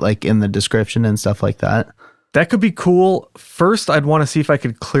invite in the description and stuff like that. That could be cool. First, I'd want to see if I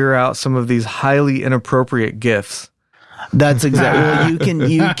could clear out some of these highly inappropriate GIFs. That's exactly. Well, you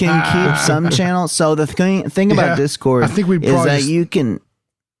can keep some channels. So the thing about Discord, I think is that you can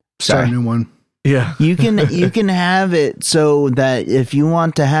start a new one. Yeah, you can have it so that if you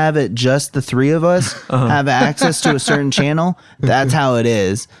want to have it just the three of us have access to a certain channel, that's how it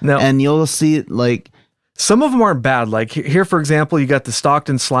is. No. And you'll see some of them aren't bad. Like here, for example, you got the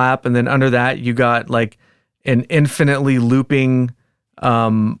Stockton slap, and then under that you got an infinitely looping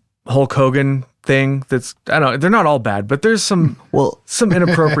Hulk Hogan thing. That's, I don't know, they're not all bad, but there's some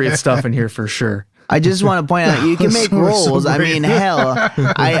inappropriate stuff in here for sure. I just want to point out, you can make roles. I mean, hell,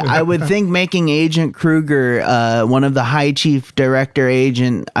 I would think making Agent Kruger one of the High Chief Director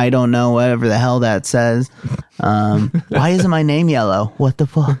Agent, I don't know, whatever the hell that says. Why isn't my name yellow? What the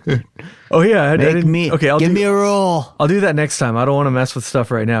fuck? Oh yeah, give me a role. I'll do that next time. I don't want to mess with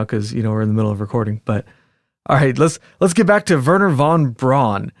stuff right now because we're in the middle of recording. But all right, let's get back to Wernher von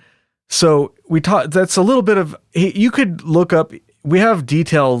Braun. So we taught, that's a little bit of, you could look up, we have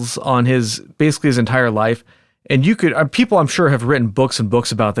details on basically his entire life. And you could, people I'm sure have written books and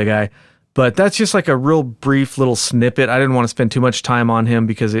books about the guy, but that's just like a real brief little snippet. I didn't want to spend too much time on him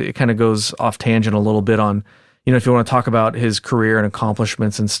because it kind of goes off tangent a little bit on, if you want to talk about his career and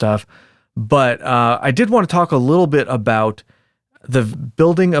accomplishments and stuff. But I did want to talk a little bit about the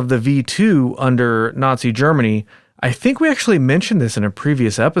building of the V2 under Nazi Germany. I think we actually mentioned this in a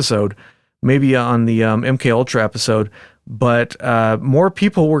previous episode, maybe on the MK Ultra episode, but more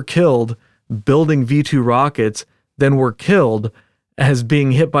people were killed building V2 rockets than were killed as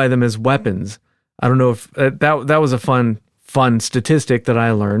being hit by them as weapons. I don't know if that was a fun statistic that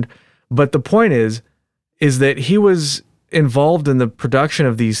I learned, but the point is that he was involved in the production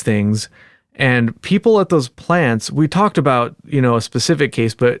of these things, and people at those plants, we talked about, a specific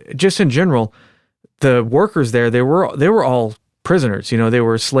case, but just in general, the workers there, they were all prisoners, they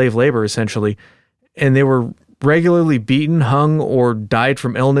were slave labor essentially, and they were regularly beaten, hung, or died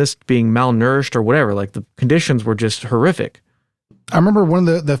from illness, being malnourished or whatever. Like the conditions were just horrific. I remember one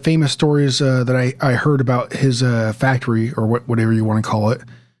of the famous stories that I heard about his factory, or whatever you want to call it,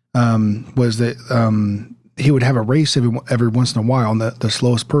 was that he would have a race every once in a while, and the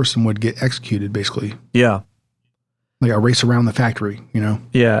slowest person would get executed, basically. Yeah. Like a race around the factory,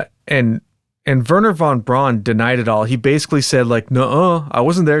 Yeah, and Werner von Braun denied it all. He basically said, like, no, I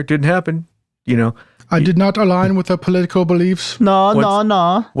wasn't there. Didn't happen. I did not align with the political beliefs.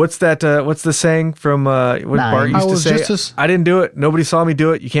 No. What's that? What's the saying from what Bart used to say? I didn't do it. Nobody saw me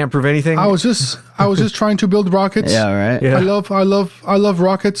do it. You can't prove anything. I was just trying to build rockets. Yeah, right. Yeah. I love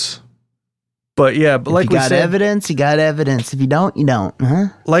rockets. But yeah, but like we said, evidence, you got evidence. If you don't, you don't. Huh?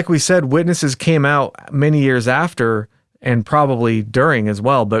 Like we said, witnesses came out many years after, and probably during as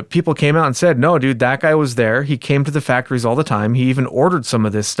well, but people came out and said, no, dude, that guy was there. He came to the factories all the time. He even ordered some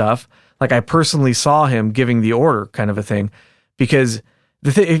of this stuff. Like I personally saw him giving the order, kind of a thing, because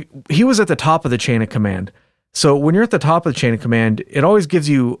he was at the top of the chain of command. So when you're at the top of the chain of command, it always gives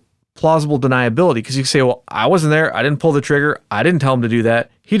you plausible deniability, because you say, well, I wasn't there. I didn't pull the trigger. I didn't tell him to do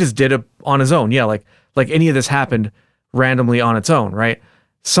that. He just did it on his own. Yeah, like any of this happened randomly on its own, right?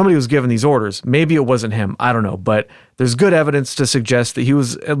 Somebody was given these orders. Maybe it wasn't him. I don't know. But there's good evidence to suggest that he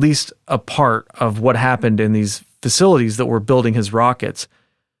was at least a part of what happened in these facilities that were building his rockets.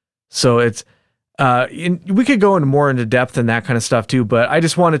 So it's, we could go more into depth and that kind of stuff too, but I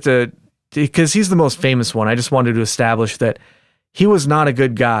just wanted to, because he's the most famous one, I just wanted to establish that he was not a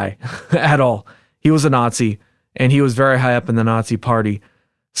good guy at all. He was a Nazi, and he was very high up in the Nazi party.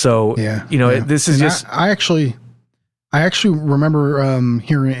 So, this is just... I actually remember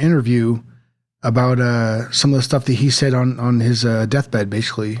hearing an interview about some of the stuff that he said on his deathbed,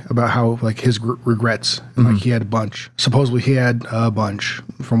 basically, about how, like, his regrets, and like he had a bunch. Supposedly he had a bunch,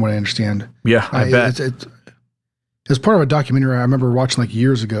 from what I understand. Yeah, I bet. It's part of a documentary I remember watching like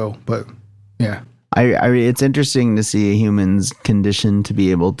years ago, but yeah. It's interesting to see a human's condition to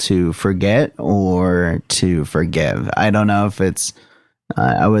be able to forget or to forgive. I don't know if it's,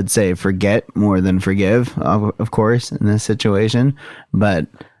 I would say forget more than forgive, of course, in this situation, but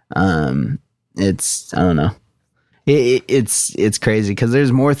it's, I don't know. It's crazy because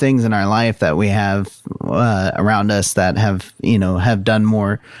there's more things in our life that we have around us that have done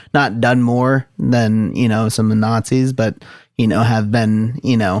more, not done more than, some of the Nazis, but, have been,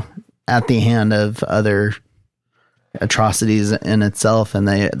 at the hand of other atrocities in itself, and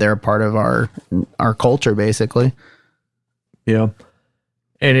they're a part of our culture, basically. Yeah.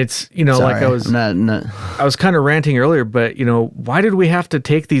 And it's, Sorry, like I was kind of ranting earlier, but, why did we have to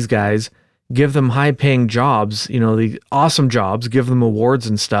take these guys, give them high paying jobs, the awesome jobs, give them awards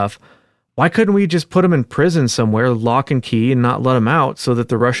and stuff? Why couldn't we just put them in prison somewhere, lock and key, and not let them out so that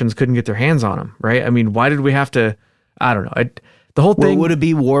the Russians couldn't get their hands on them, right? I mean, why did we have to, I don't know. The whole thing. Would it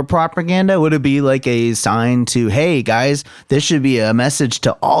be war propaganda? Would it be like a sign to, hey guys, this should be a message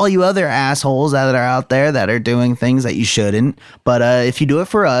to all you other assholes that are out there that are doing things that you shouldn't. But if you do it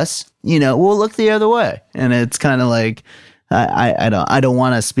for us, we'll look the other way. And it's kind of like, I don't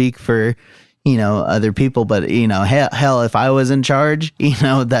want to speak for, other people, but hell, if I was in charge,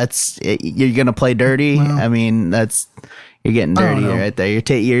 that's you're gonna play dirty. Well, I mean, you're getting dirty right there.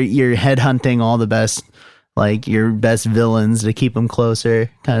 You're headhunting all the best. Like your best villains to keep them closer,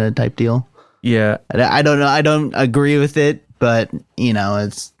 kind of type deal. Yeah, I don't know. I don't agree with it, but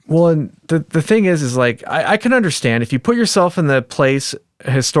it's well. And the thing is like I can understand if you put yourself in the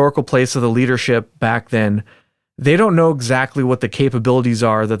historical place of the leadership back then. They don't know exactly what the capabilities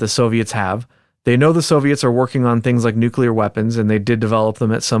are that the Soviets have. They know the Soviets are working on things like nuclear weapons, and they did develop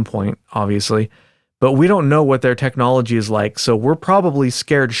them at some point, obviously. but we don't know what their technology is like. So we're probably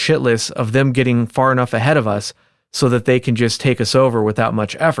scared shitless of them getting far enough ahead of us so that they can just take us over without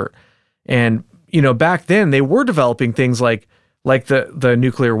much effort. And, back then they were developing things like the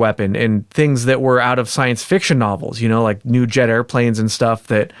nuclear weapon and things that were out of science fiction novels, like new jet airplanes and stuff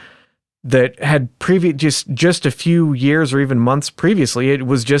that had just a few years or even months previously, it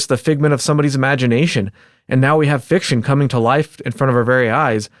was just the figment of somebody's imagination. And now we have fiction coming to life in front of our very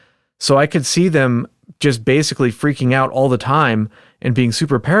eyes. So I could see them just basically freaking out all the time and being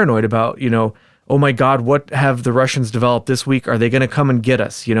super paranoid about, oh my God, what have the Russians developed this week? Are they going to come and get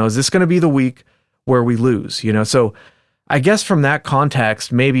us? Is this going to be the week where we lose? So I guess from that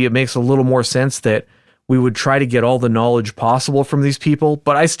context, maybe it makes a little more sense that we would try to get all the knowledge possible from these people,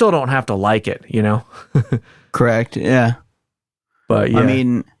 but I still don't have to like it, Correct. Yeah. But yeah. I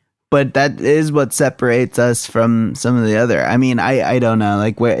mean, but that is what separates us from some of the other. I mean, I don't know.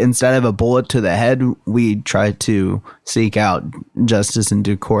 Like, instead of a bullet to the head, we try to seek out justice in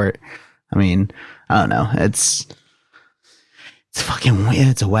due court. I mean, I don't know. It's fucking weird.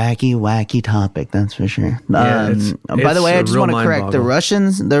 It's a wacky topic, that's for sure. Yeah, by the way, I just want to correct the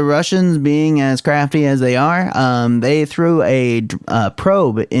Russians. The Russians, being as crafty as they are, they threw a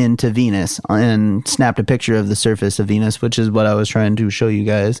probe into Venus and snapped a picture of the surface of Venus, which is what I was trying to show you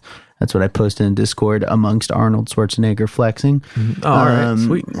guys. That's what I posted in Discord amongst Arnold Schwarzenegger flexing. All right,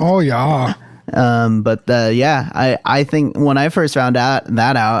 sweet. Oh yeah. I think when I first found that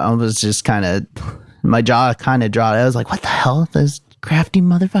out, I was just kind of, my jaw kind of dropped. I was like, what the hell? Those crafty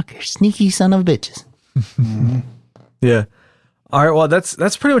motherfuckers, sneaky son of bitches. Yeah. All right. Well,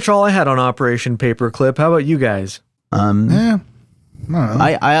 that's pretty much all I had on Operation Paperclip. How about you guys? Yeah. I don't know.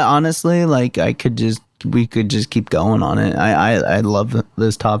 I honestly, like, we could just keep going on it. I love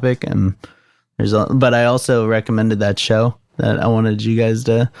this topic, and but I also recommended that show that I wanted you guys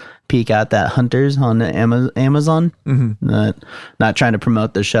to peek out, that Hunters on Amazon. Mm-hmm. Not trying to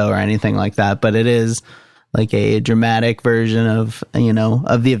promote the show or anything like that, but it is like a dramatic version of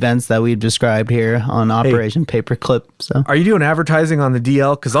the events that we've described here on Operation Paperclip. So, are you doing advertising on the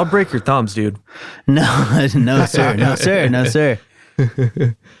DL? Because I'll break your thumbs, dude. No, sir.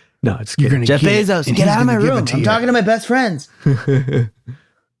 No, it's kidding. Jeff Bezos, get out of my room. I'm talking to my best friends.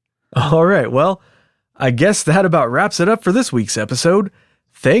 All right. Well, I guess that about wraps it up for this week's episode.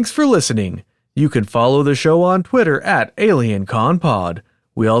 Thanks for listening. You can follow the show on Twitter at AlienConPod.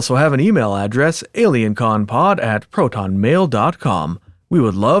 We also have an email address, alienconpod@protonmail.com. We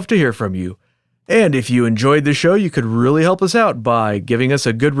would love to hear from you. And if you enjoyed the show, you could really help us out by giving us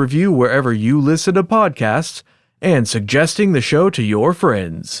a good review wherever you listen to podcasts and suggesting the show to your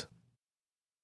friends.